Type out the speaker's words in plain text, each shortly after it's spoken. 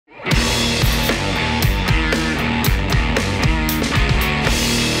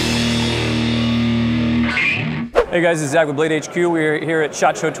Hey guys, this is Zach with Blade HQ. We're here at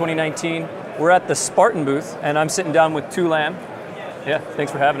SHOT Show 2019. We're at the Spartan booth, and I'm sitting down with Tulam. Yeah,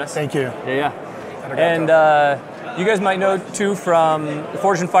 thanks for having us. Thank you. Yeah. And you guys might know Tu from the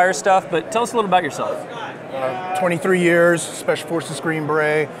Forge and Fire stuff, but tell us a little about yourself. 23 years, Special Forces Green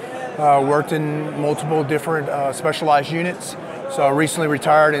Beret, worked in multiple different specialized units. So I recently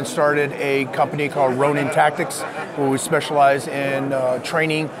retired and started a company called Ronin Tactics, where we specialize in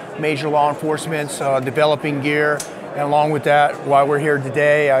training major law enforcement, developing gear. And along with that, while we're here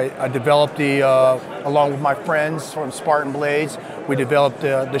today, I developed along with my friends from Spartan Blades, we developed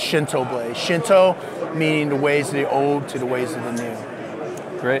the Shinto blade. Shinto meaning the ways of the old to the ways of the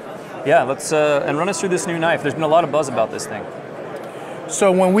new. Great. Yeah, let's and run us through this new knife. There's been a lot of buzz about this thing. So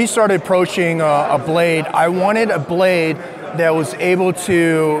when we started approaching a blade, I wanted a blade that was able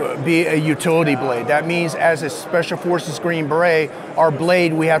to be a utility blade. That means as a Special Forces Green Beret, our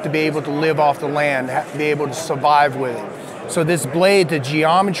blade, we have to be able to live off the land, have to be able to survive with it. So this blade, the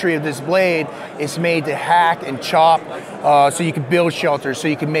geometry of this blade is made to hack and chop so you can build shelters, so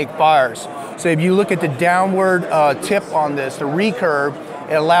you can make fires. So if you look at the downward tip on this, the recurve,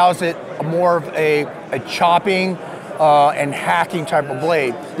 it allows it more of a chopping and hacking type of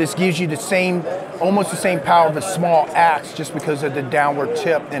blade. This gives you the same, almost the same power of a small axe just because of the downward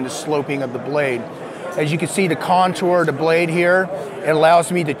tip and the sloping of the blade. As you can see the contour of the blade here, it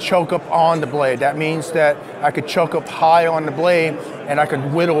allows me to choke up on the blade. That means that I could choke up high on the blade and I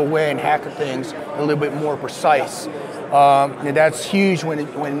could whittle away and hack at things a little bit more precise. And that's huge when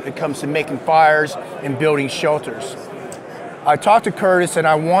it comes to making fires and building shelters. I talked to Curtis and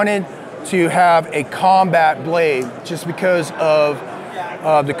I wanted to have a combat blade just because of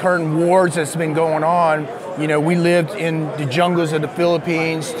the current wars that's been going on. You know, we lived in the jungles of the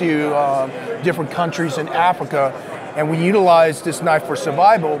Philippines to different countries in Africa, and we utilized this knife for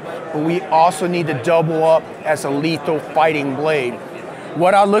survival, but we also need to double up as a lethal fighting blade.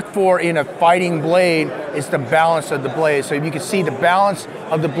 What I look for in a fighting blade is the balance of the blade. So if you can see the balance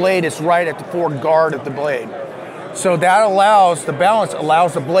of the blade is right at the forward guard of the blade. So that allows, the balance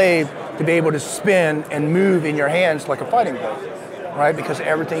allows the blade to be able to spin and move in your hands like a fighting blade, right? Because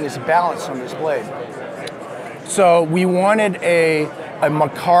everything is balanced on this blade. So we wanted a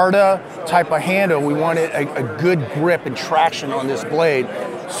micarta type of handle. We wanted a good grip and traction on this blade.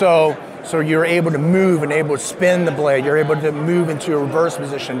 So you're able to move and able to spin the blade. You're able to move into a reverse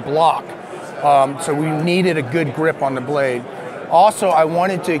position, block. So we needed a good grip on the blade. Also, I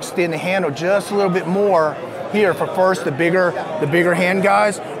wanted to extend the handle just a little bit more here for first the bigger hand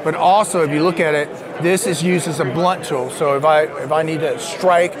guys, but also if you look at it, this is used as a blunt tool. So if I need to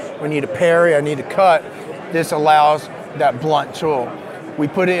strike, I need to parry, I need to cut, this allows that blunt tool. We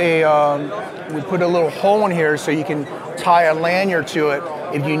put a little hole in here so you can tie a lanyard to it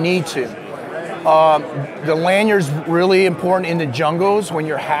if you need to. The lanyard's really important in the jungles when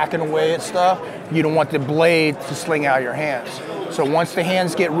you're hacking away at stuff. You don't want the blade to sling out of your hands. So once the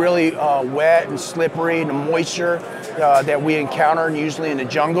hands get really wet and slippery, the moisture that we encounter usually in the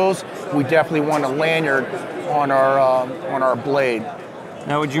jungles, we definitely want a lanyard on our blade.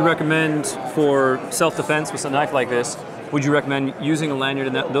 Now, would you recommend for self-defense with a knife like this, would you recommend using a lanyard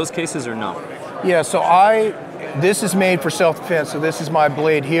in those cases or no? Yeah, so this is made for self-defense, so this is my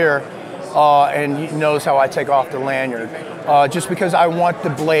blade here, and you notice how I take off the lanyard. Just because I want the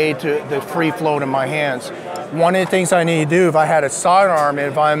blade to free float in my hands. One of the things I need to do if I had a sidearm,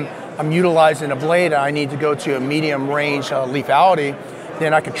 if I'm utilizing a blade and I need to go to a medium range lethality,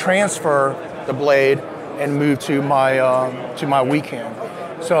 then I could transfer the blade and move to my weak hand.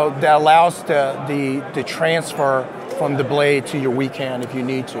 So that allows the transfer from the blade to your weak hand if you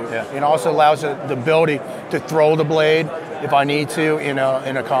need to. Yeah. It also allows the ability to throw the blade if I need to in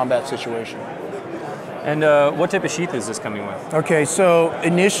a combat situation. And what type of sheath is this coming with? Okay, so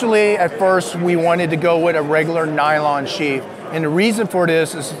initially at first we wanted to go with a regular nylon sheath. And the reason for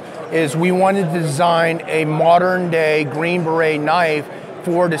this is we wanted to design a modern day Green Beret knife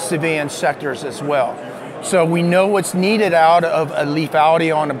for the civilian sectors as well. So we know what's needed out of a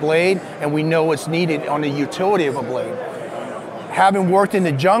lethality on a blade, and we know what's needed on the utility of a blade. Having worked in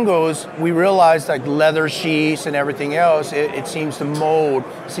the jungles, we realized like leather sheaths and everything else, it seems to mold,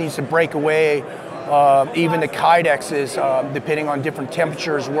 seems to break away. Even the kydexes, depending on different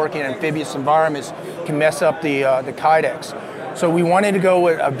temperatures, working in amphibious environments, can mess up the kydex. So we wanted to go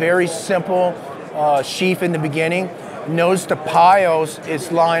with a very simple sheath in the beginning. Notice the piles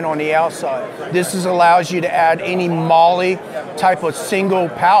is lined on the outside. This allows you to add any molly type of single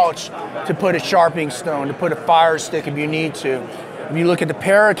pouch to put a sharpening stone, to put a fire stick if you need to. If you look at the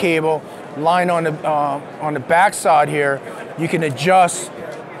paracable line on the back side here, you can adjust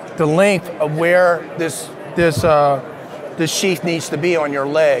the length of where this this sheath needs to be on your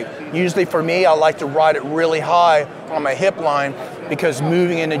leg. Usually for me, I like to ride it really high on my hip line because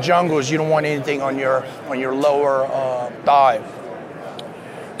moving in the jungles, you don't want anything on your lower thigh.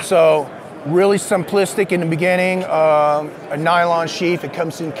 So really simplistic in the beginning, a nylon sheath. It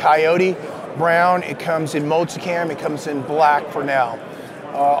comes in coyote brown, it comes in multicam, it comes in black for now.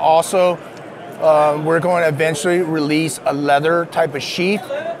 Also, we're going to eventually release a leather type of sheath,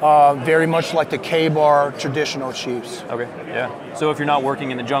 very much like the K-bar traditional sheaths. Okay, yeah. So if you're not working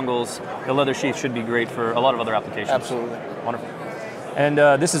in the jungles, the leather sheath should be great for a lot of other applications. Absolutely. Wonderful. And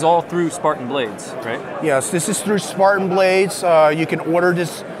this is all through Spartan Blades, right? Yes, this is through Spartan Blades. You can order the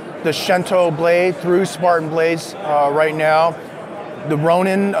Shento blade through Spartan Blades right now. The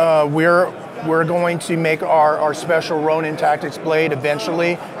Ronin, we're going to make our special Ronin Tactics blade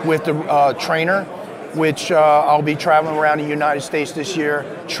eventually with the trainer, which I'll be traveling around the United States this year,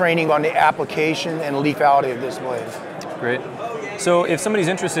 training on the application and lethality of this blade. Great. So if somebody's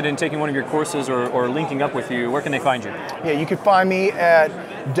interested in taking one of your courses or linking up with you, where can they find you? Yeah, you can find me at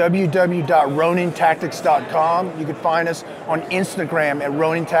www.ronintactics.com. You can find us on Instagram at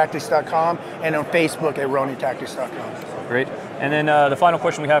ronintactics.com and on Facebook at ronintactics.com. Great. And then the final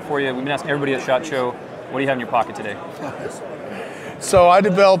question we have for you, we've been asking everybody at SHOT Show, what do you have in your pocket today? So I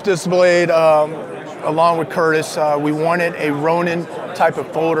developed this blade along with Curtis. We wanted a Ronin type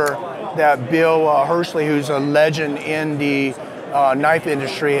of folder that Bill Hershey, who's a legend in the knife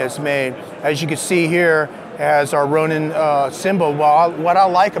industry, has made. As you can see here, has our Ronin symbol. Well, what I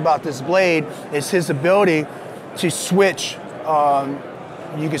like about this blade is his ability to switch.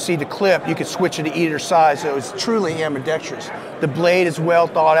 You can see the clip, you can switch it to either side, so it's truly ambidextrous. The blade is well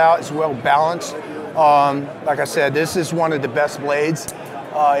thought out, it's well balanced. Like I said, this is one of the best blades,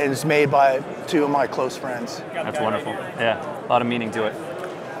 and it's made by two of my close friends. That's wonderful. Yeah, a lot of meaning to it.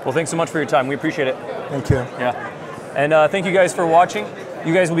 Well, thanks so much for your time. We appreciate it. Thank you. Yeah. And thank you guys for watching.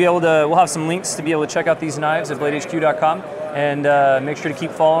 You guys will be able to, we'll have some links to be able to check out these knives at bladehq.com. And make sure to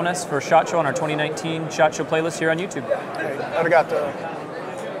keep following us for SHOT Show on our 2019 SHOT Show playlist here on YouTube. Arigato.